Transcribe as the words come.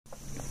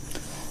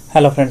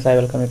Hello friends, I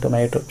welcome you to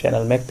my YouTube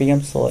channel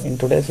MakePM. So in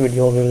today's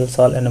video we will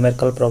solve a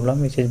numerical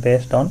problem which is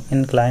based on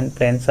inclined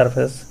plane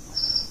surface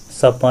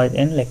submerged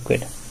in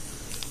liquid.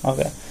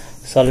 Okay,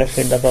 so let's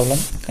read the problem.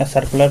 A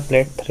circular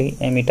plate 3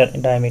 meter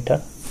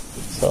diameter,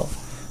 so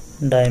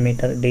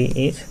diameter D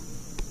is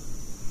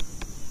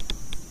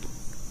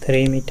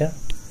 3 meter,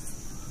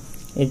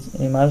 is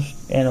immersed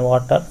in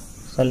water.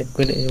 So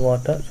liquid is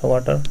water, so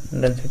water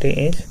density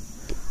is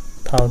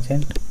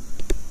 1000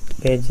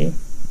 kg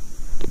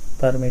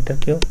per meter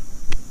cube,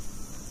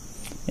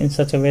 in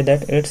such a way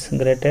that its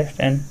greatest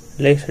and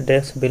least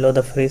depths below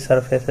the free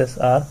surfaces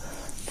are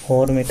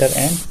 4 meter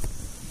and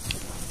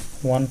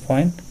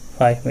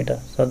 1.5 meter.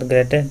 So the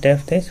greatest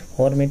depth is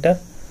 4 meter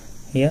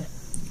here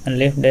and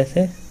least depth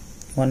is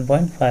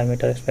 1.5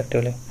 meter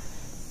respectively.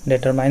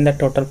 Determine the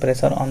total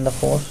pressure on the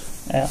force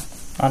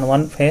on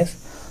one face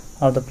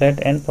of the plate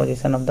and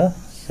position of the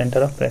center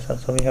of pressure.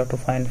 So we have to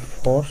find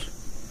force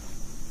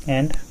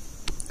and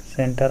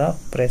center of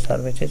pressure,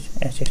 which is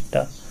H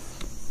star.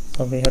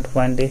 So we have to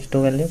find these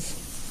two values.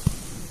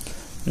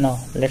 Now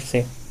let's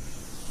see.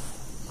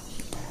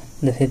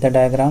 This is the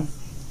diagram.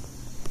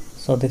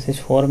 So this is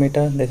 4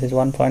 meter, this is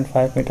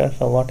 1.5 meter.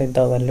 So what is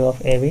the value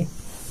of AB?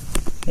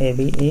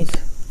 AB is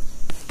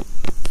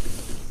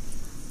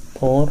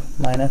 4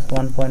 minus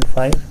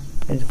 1.5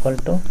 is equal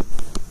to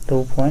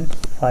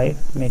 2.5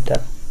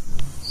 meter.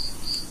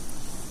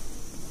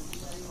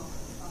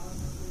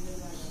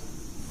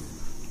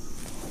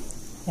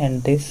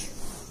 And this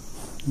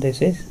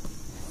is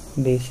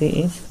BC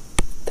is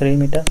 3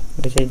 meter,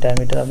 which is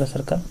diameter of the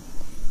circle.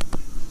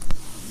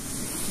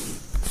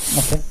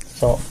 Okay,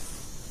 so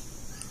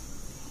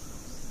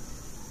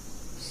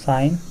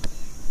sine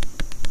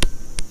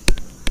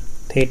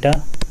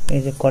theta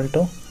is equal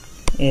to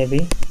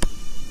AB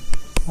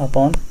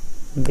upon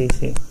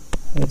BC,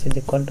 which is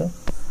equal to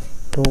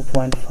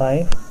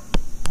 2.5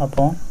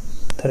 upon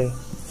 3,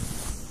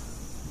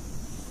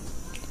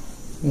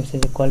 which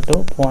is equal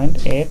to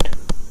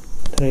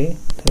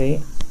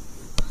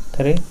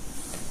 0.8333.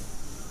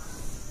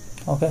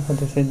 Okay, so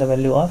this is the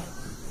value of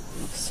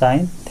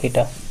sine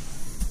theta.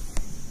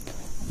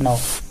 Now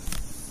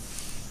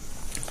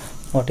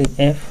what is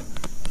F?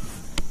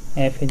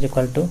 F is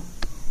equal to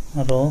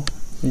rho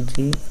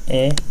G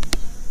A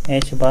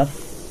H bar.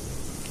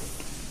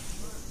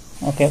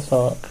 Okay,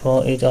 so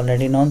rho is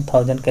already known,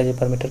 1000 kg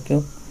per meter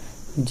cube.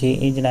 G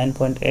is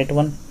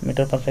 9.81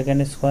 meter per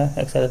second square.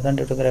 Acceleration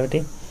due to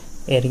gravity.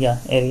 Area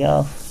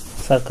of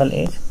circle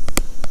is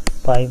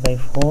pi by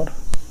 4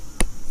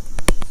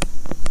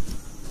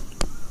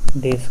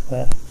 d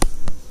square,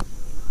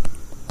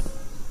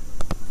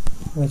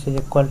 which is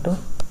equal to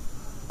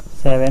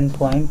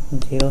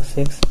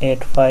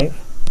 7.0685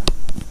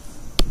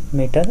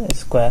 meter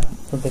square.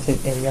 So this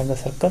is area of the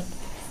circle.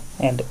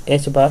 And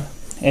H bar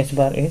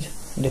is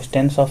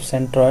distance of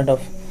centroid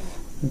of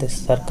this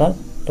circle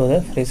to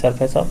the free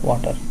surface of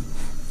water,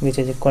 which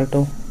is equal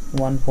to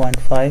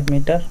 1.5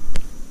 meter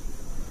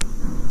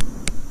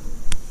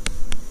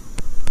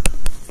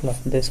plus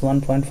this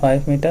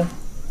 1.5 meter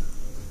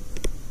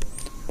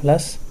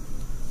plus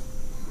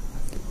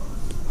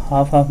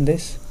half of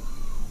this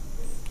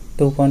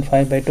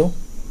 2.5 by 2,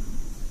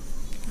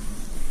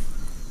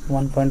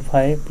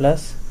 1.5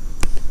 plus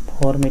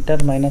 4 meter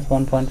minus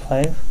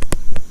 1.5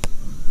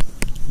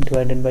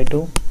 divided by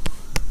 2,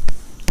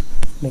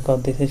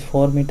 because this is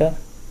 4 meter.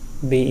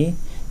 BE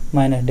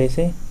minus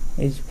DC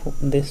is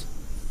this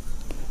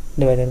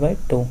divided by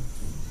 2,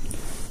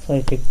 so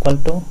it is equal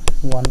to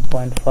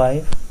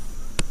 1.5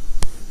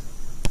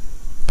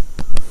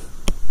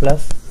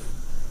 plus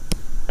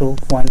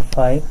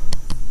 2.5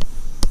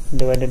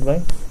 divided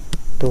by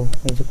 2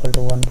 is equal to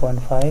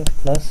 1.5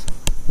 plus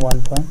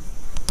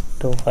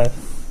 1.25,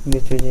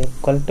 which is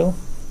equal to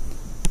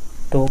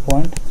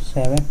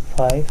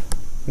 2.75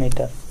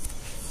 meter.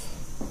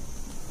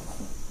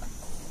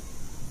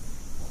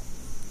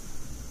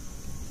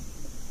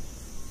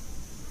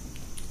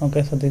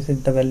 Okay, so this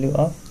is the value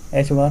of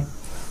H bar.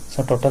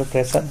 So total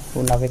pressure,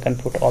 now we can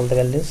put all the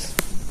values.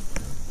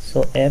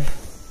 So F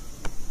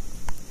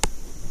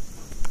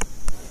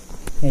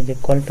is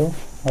equal to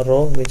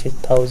rho, which is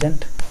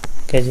 1000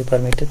 kg per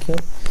meter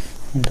cube,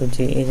 into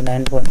G is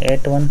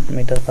 9.81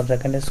 meter per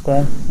second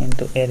square,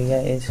 into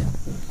area is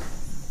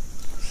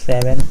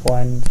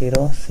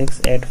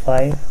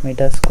 7.0685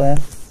 meter square,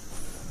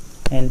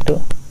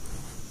 into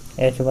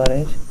H bar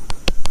is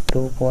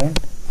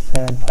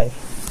 2.75.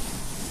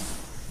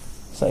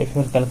 So if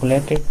you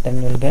calculate it,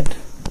 then you will get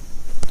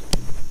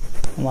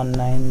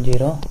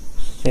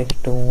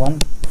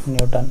 190621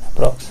 Newton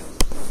approx.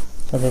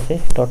 So this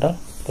is total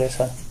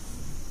pressure.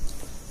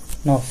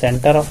 Now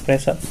center of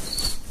pressure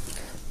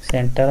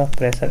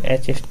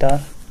H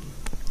star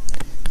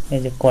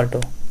is equal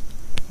to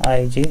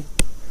Ig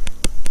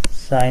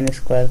sine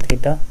square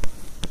theta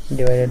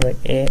divided by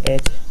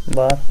AH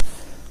bar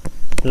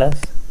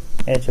plus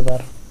H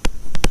bar,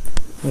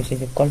 which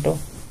is equal to,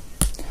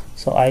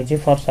 so Ig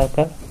for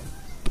circle,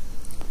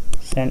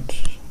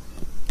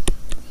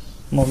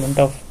 moment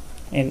of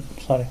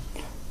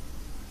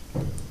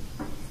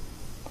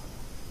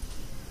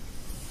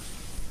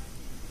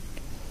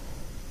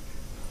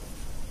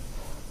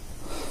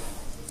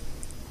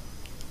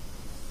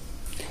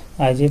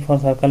Ig for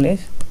circle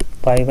is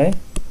pi by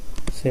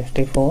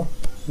 64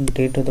 d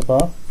to the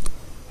power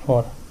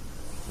 4.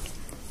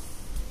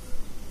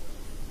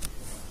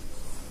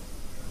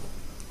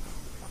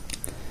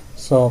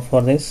 So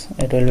for this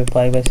it will be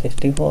pi by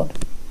 64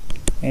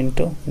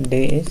 into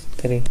d is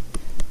 3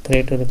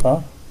 to the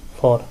power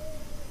 4.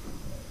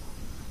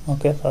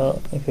 Okay,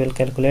 so if you will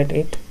calculate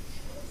it,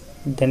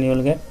 then you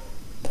will get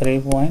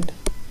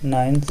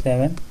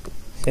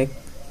 3.976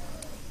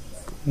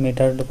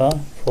 meter to the power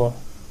 4.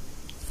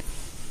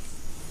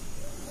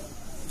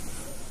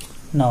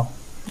 Now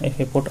if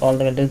you put all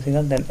the values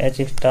here, then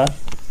H star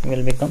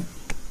will become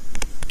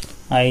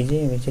Ig,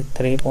 which is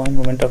 3 point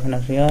moment of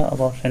inertia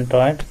above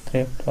centroid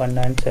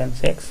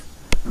 3.976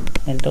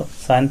 into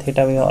sin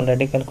theta we have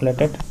already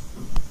calculated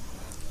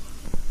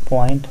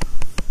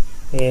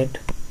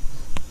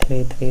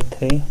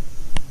 0.8333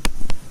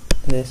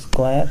 the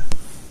square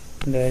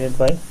divided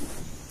by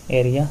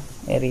area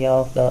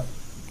of the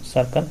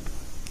circle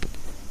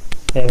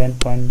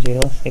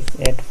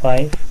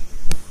 7.0685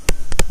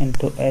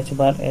 into h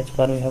bar we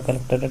have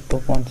calculated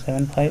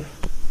 2.75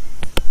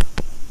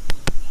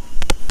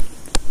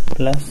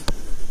 plus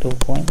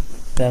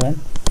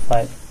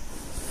 2.75.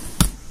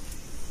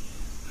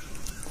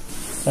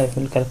 So if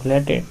you will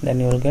calculate it, then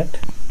you will get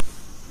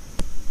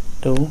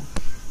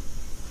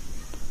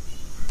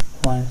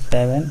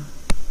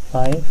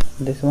 2.75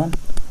 this one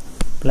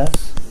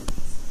plus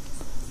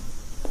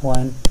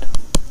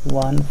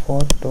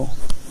 0.142. So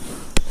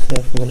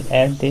if you will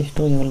add these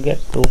two, you will get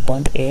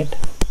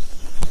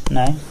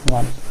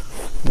 2.891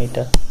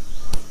 meter.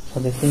 So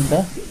this is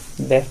the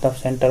depth of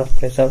center of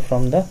pressure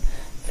from the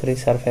free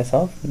surface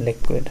of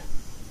liquid.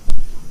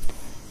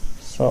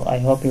 So I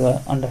hope you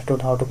have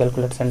understood how to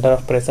calculate center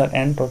of pressure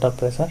and total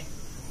pressure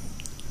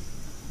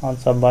on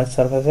submerged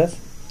surfaces.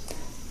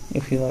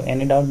 If you have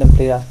any doubt, then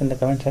please ask in the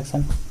comment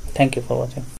section. Thank you for watching.